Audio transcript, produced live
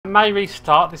may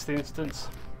restart this instance.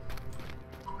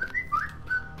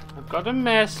 I've got a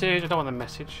message. I don't want a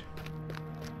message.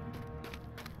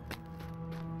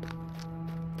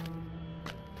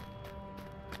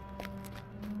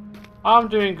 I'm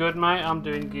doing good, mate. I'm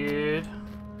doing good.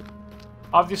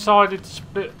 I've decided to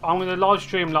split. I'm going to live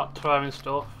stream LotRO and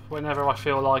stuff whenever I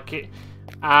feel like it,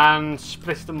 and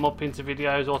split them up into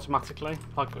videos automatically,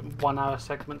 like 1 hour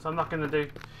segments. I'm not going to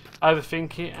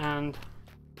overthink it and,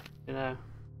 you know,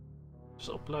 just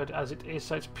upload it as it is.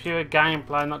 So it's pure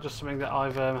gameplay, not just something that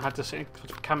I've had to sit in front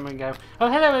of the camera and go, "Oh,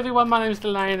 hello everyone, my name's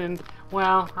Dulayne, and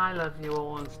well, I love you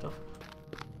all," and stuff.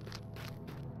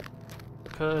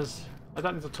 Because I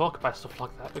don't need to talk about stuff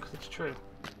like that because it's true.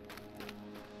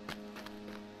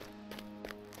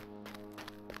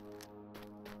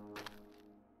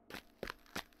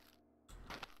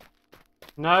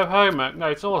 No homo. No,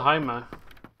 it's all homo.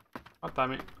 God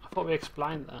damn it. I thought we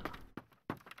explained that.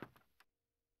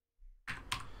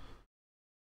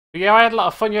 But yeah, I had a lot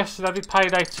of fun yesterday. I did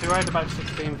Payday 2. I had about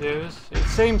 16 viewers. It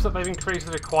seems that they've increased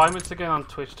the requirements again on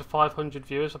Twitch to 500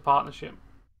 viewers for partnership.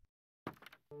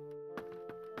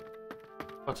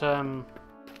 But, going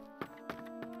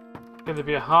to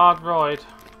be a hard ride.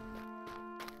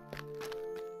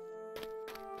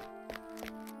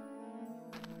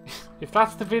 If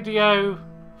that's the video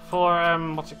for,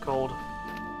 what's it called?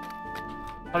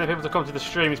 Telling people to come to the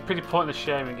stream, it's pretty pointless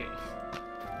sharing it.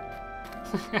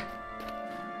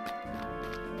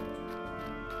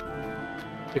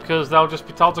 Because they'll just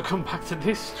be told to come back to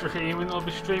this stream and it'll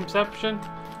be streamception.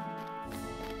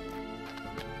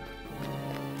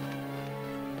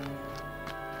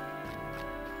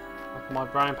 My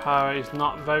brain power is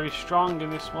not very strong in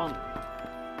this one.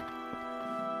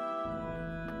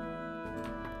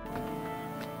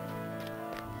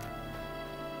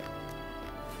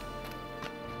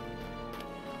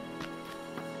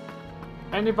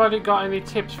 Anybody got any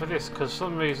tips for this? Because for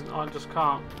some reason I just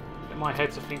can't get my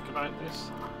head to think about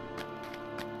this.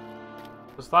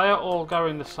 Because they are all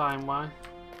going the same way.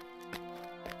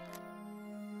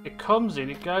 It comes in,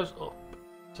 it goes up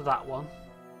to that one.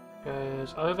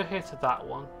 Goes over here to that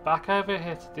one, back over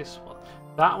here to this one.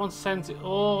 That one sends it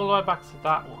all the way back to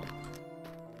that one.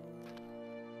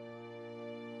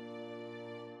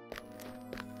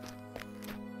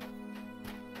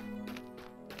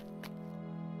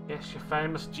 Yes, you're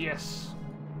famous, yes.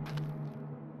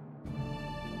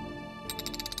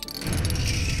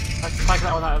 Let's take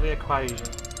that one out of the equation.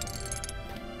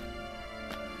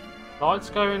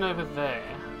 Light's going over there.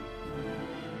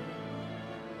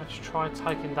 Let's try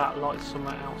taking that light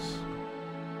somewhere else.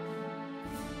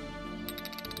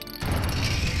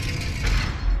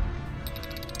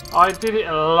 I did it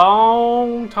a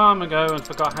long time ago and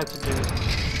forgot how to do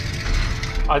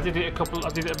it. I did it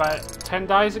about 10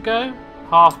 days ago.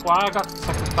 Halfway, I got to the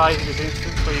second phase of this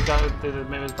instance where you go do the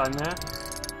mirrors down there.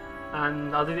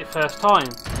 And I did it first time.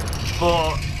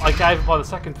 But I gave up by the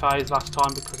second phase last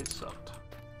time because it sucked.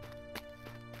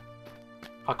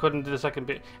 I couldn't do the second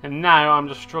bit, and now I'm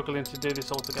just struggling to do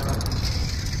this all together.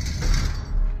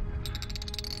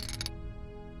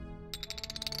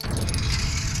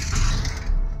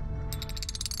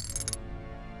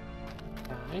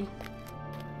 Okay,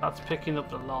 that's picking up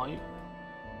the light.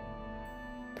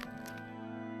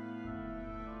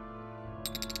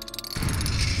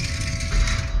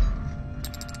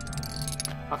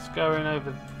 That's going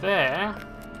over there.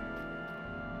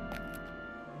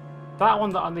 That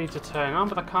one that I need to turn on,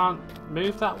 but I can't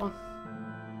move that one.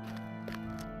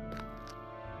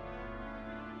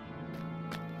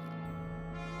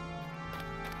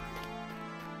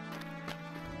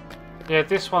 Yeah,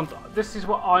 this one, this is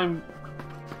what I'm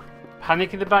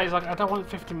panicking about. It's like, I don't want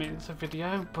 50 minutes of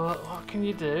video, but what can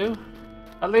you do?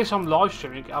 At least I'm live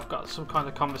streaming. I've got some kind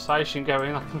of conversation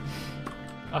going.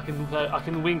 I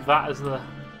can wing that as the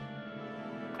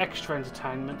extra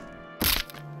entertainment.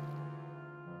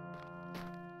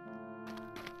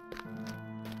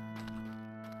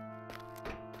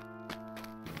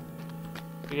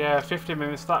 Yeah, 50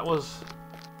 minutes, that was...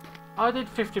 I did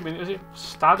 50 minutes, was it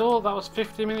Staddle? That was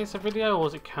 50 minutes of video, or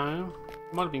was it Comb?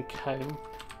 It might have been Comb.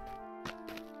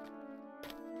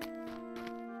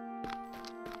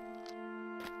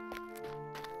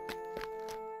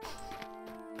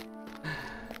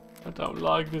 I don't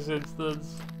like this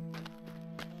instance.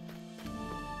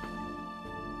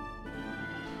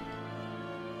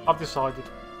 I've decided.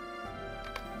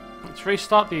 Let's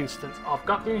restart the instance. I've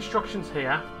got the instructions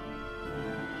here.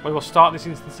 We will start this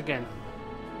instance again.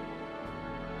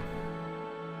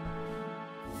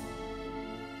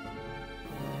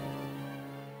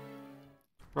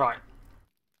 Right.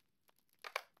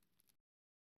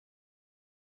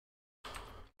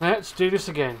 Now Let's do this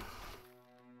again.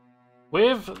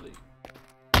 With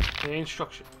the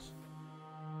instructions.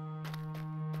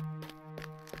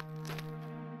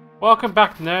 Welcome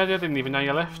back, nerd. I didn't even know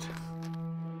you left.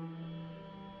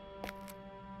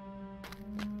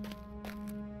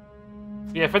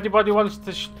 Yeah, if anybody wants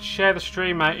to share the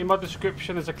stream out, in my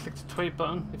description there's a click to tweet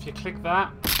button. If you click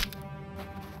that,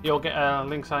 you'll get a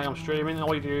link saying I'm streaming.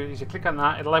 All you do is you click on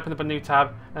that, it'll open up a new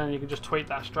tab, and then you can just tweet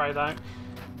that straight out.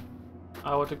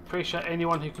 I would appreciate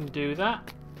anyone who can do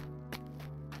that.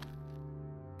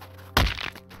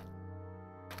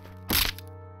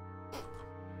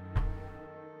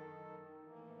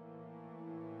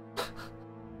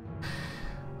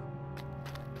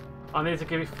 I need to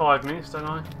give it 5 minutes, don't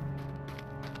I?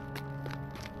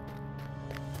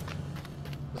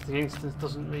 Because the instance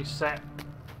doesn't reset.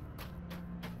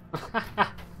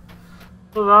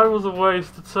 Well, that was a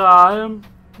waste of time.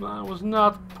 That was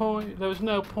not the point. There was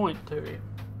no point to it.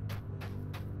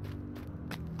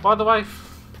 By the way,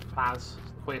 Kaz,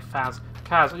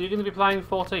 are you going to be playing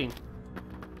 14?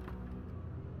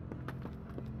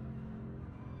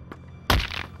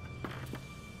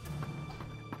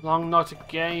 Long night of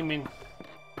gaming.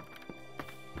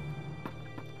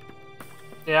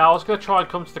 Yeah, I was going to try and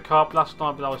come to the co-op last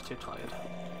night, but I was too tired.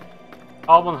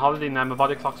 I'm on holiday now, my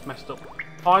body clock's messed up.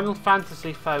 Final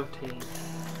Fantasy 14.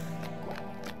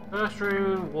 First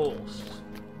room, walls.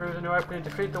 Through the new opening,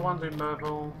 defeat the wandering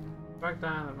merfolk. Break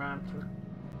down the ramp.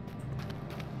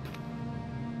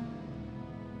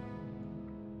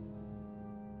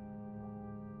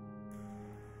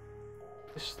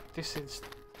 This is...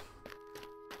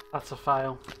 That's a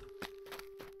fail.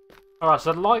 Alright,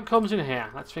 so the light comes in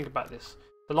here. Let's think about this.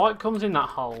 The light comes in that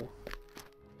hole.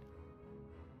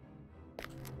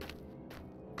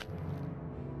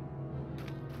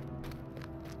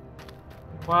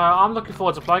 Well, I'm looking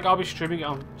forward to playing. I'll be streaming it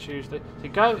on Tuesday.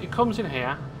 So it comes in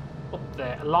here, up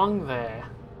there, along there.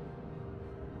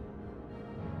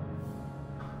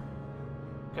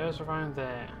 Goes around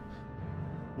there.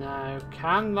 Now,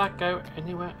 can that go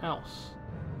anywhere else?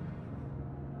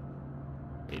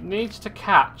 It needs to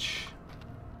catch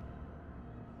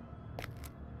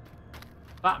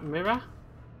that mirror.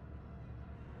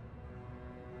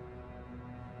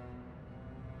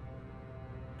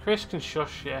 Chris can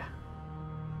shush, yeah.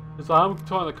 Because I'm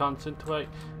trying to concentrate.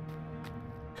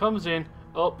 Comes in,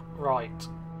 up, right,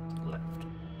 left.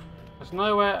 There's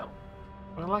nowhere.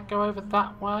 Will that go over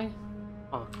that way?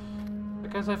 Oh,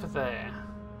 it goes over there.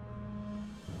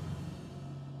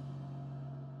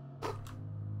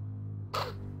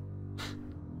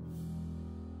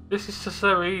 This is just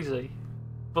so easy,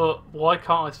 but why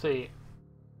can't I see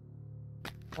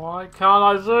it? Why can't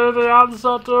I see the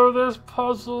answer to this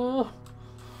puzzle?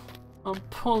 I'm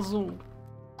puzzled.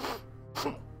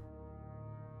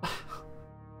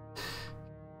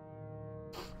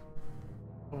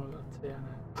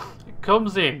 It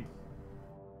comes in,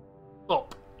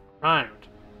 up, round,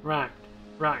 round,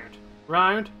 round,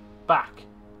 round, back,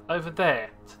 over there,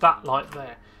 to that light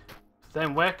there.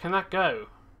 Then where can that go?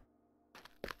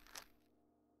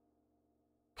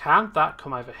 Can that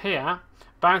come over here,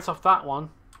 bounce off that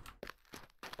one,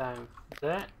 down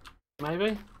there,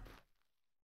 maybe?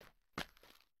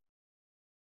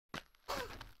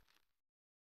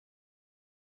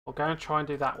 We'll go and try and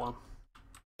do that one.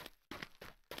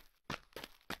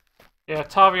 Yeah,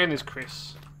 Tarian is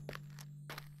Chris.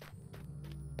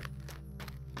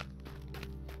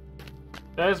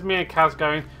 There's me and Kaz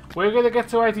going, we're going to get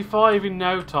to 85 in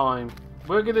no time.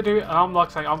 We're going to do it, and I'm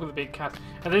like saying, I'm going to beat Kaz.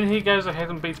 And then he goes ahead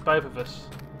and beats both of us.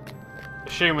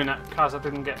 Assuming that Kaz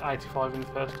didn't get 85 in the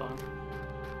first time.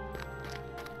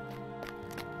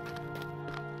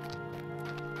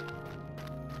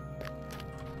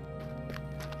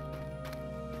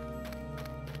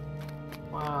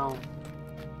 Wow.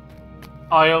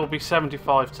 I'll be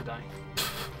 75 today.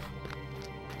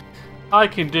 I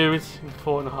can do it in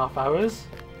 4.5 hours.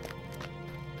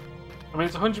 I mean,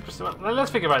 it's 100%. Let's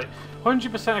think about it.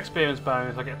 100% experience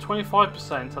bonus. I get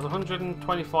 25%. That's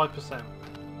 125%.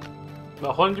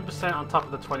 Well, 100% on top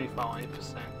of the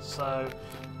 25%. So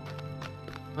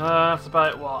that's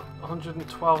about what?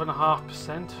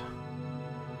 112.5%.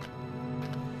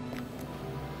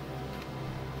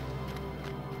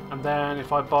 And then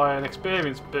if I buy an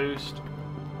experience boost,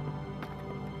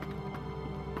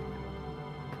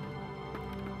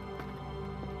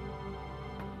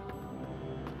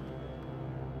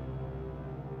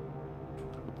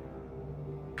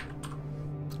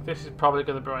 this is probably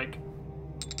going to break.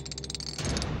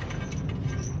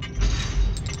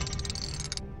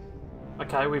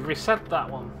 Okay, we've reset that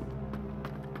one.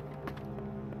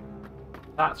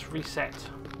 That's reset.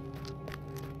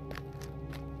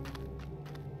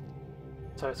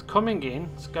 So it's coming in,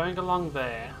 it's going along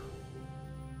there.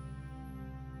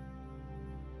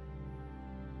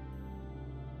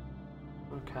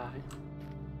 Okay.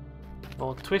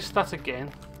 We'll twist that again.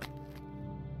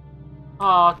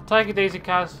 Ah, oh, take it easy,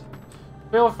 Kaz.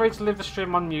 Feel free to leave the stream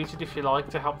unmuted if you like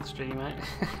to help the stream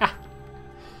out.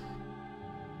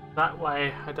 That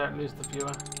way I don't lose the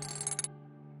viewer.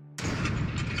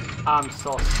 I'm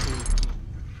so sneaky.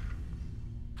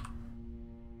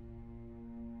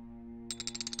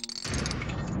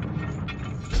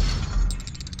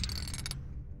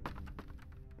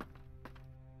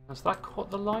 Has that caught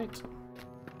the light?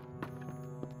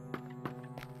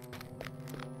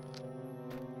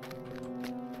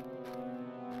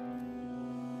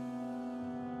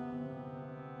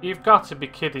 You've got to be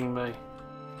kidding me.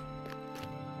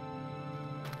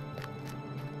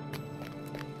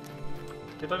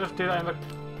 Did I just do that in the...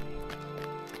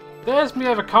 There's me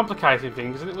overcomplicating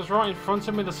things, and it was right in front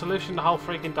of me, the solution the whole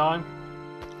freaking time.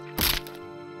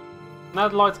 Now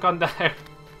the light's gone down.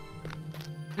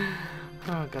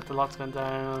 Oh god, the light's gone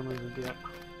down. Yeah.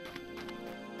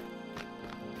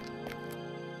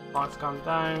 Light's gone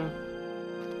down.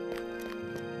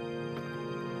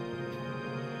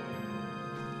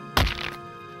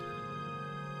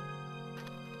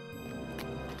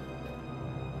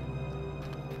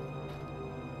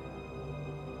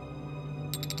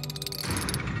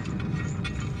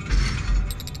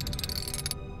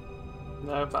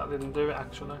 No, that didn't do it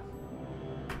actually.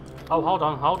 Oh, hold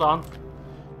on, hold on.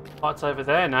 Light's over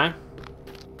there now.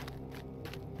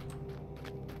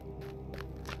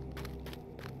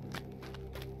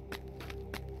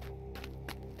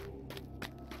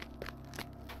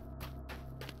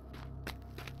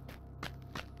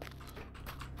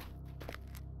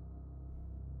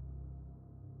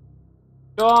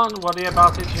 Go on, worry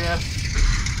about it,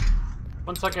 yes.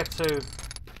 Once I get to...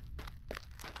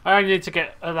 I only need to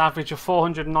get an average of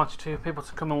 492 people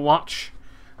to come and watch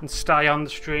and stay on the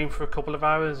stream for a couple of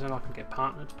hours and I can get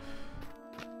partnered.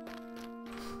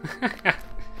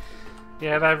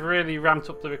 Yeah, they've really ramped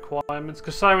up the requirements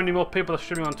because so many more people are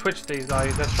streaming on Twitch these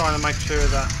days. They're trying to make sure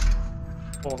that,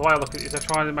 well, the way I look at it is they're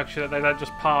trying to make sure that they don't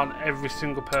just partner every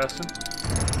single person.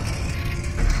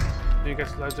 You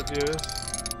get loads of viewers.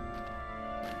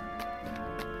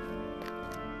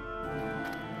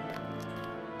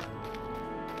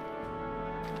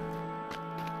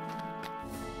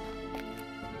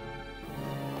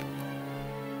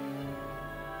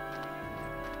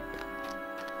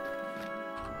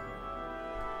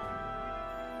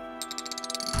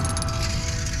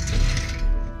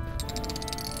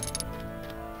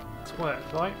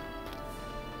 Worked, right?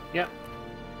 Yep.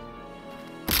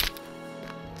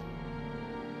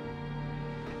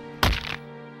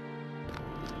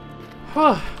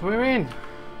 We're in.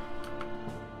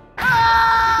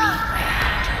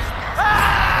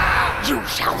 You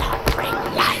shall not bring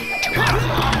light to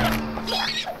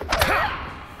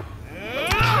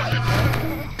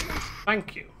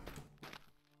Thank you.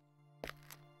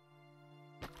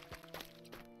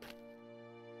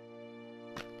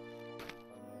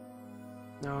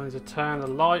 Now I need to turn the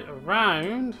light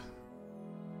around.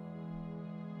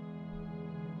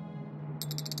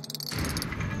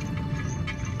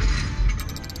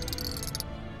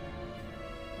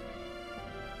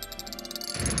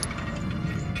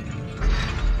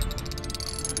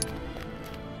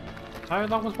 How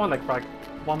long was my leg break?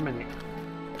 1 minute.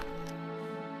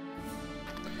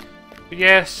 But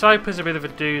yeah, soap is a bit of a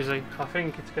doozy. I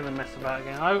think it's going to mess about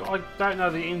again. I don't know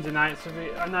the ins and outs of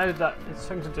it. I know that it's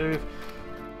something to do with...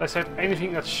 They said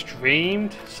anything that's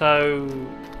streamed, so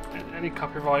any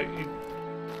copyright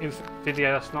in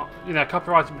video that's not, you know,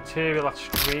 copyrighted material that's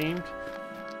streamed,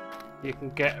 you can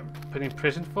get put in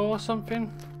prison for or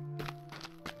something.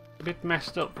 A bit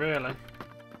messed up, really.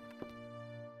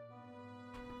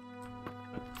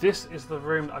 But this is the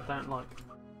room that I don't like.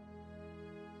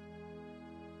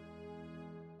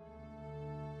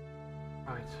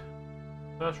 Right.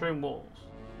 First room, walls.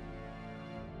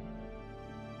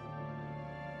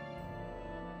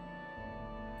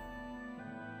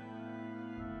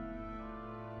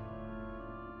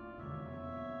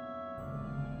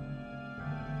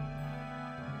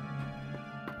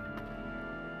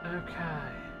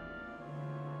 Okay.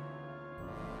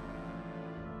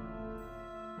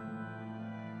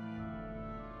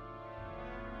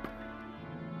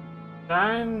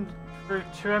 Down through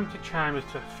 2 empty chambers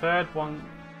to a third one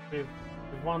with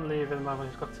one lever at the moment.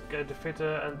 He's got to go to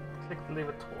fitter and click the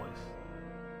lever twice.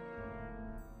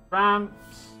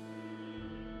 Ramps.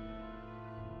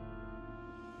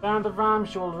 Down the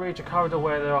ramps, you'll reach a corridor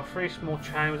where there are 3 small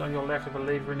chambers on your left with a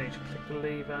lever in each. Click the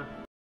lever.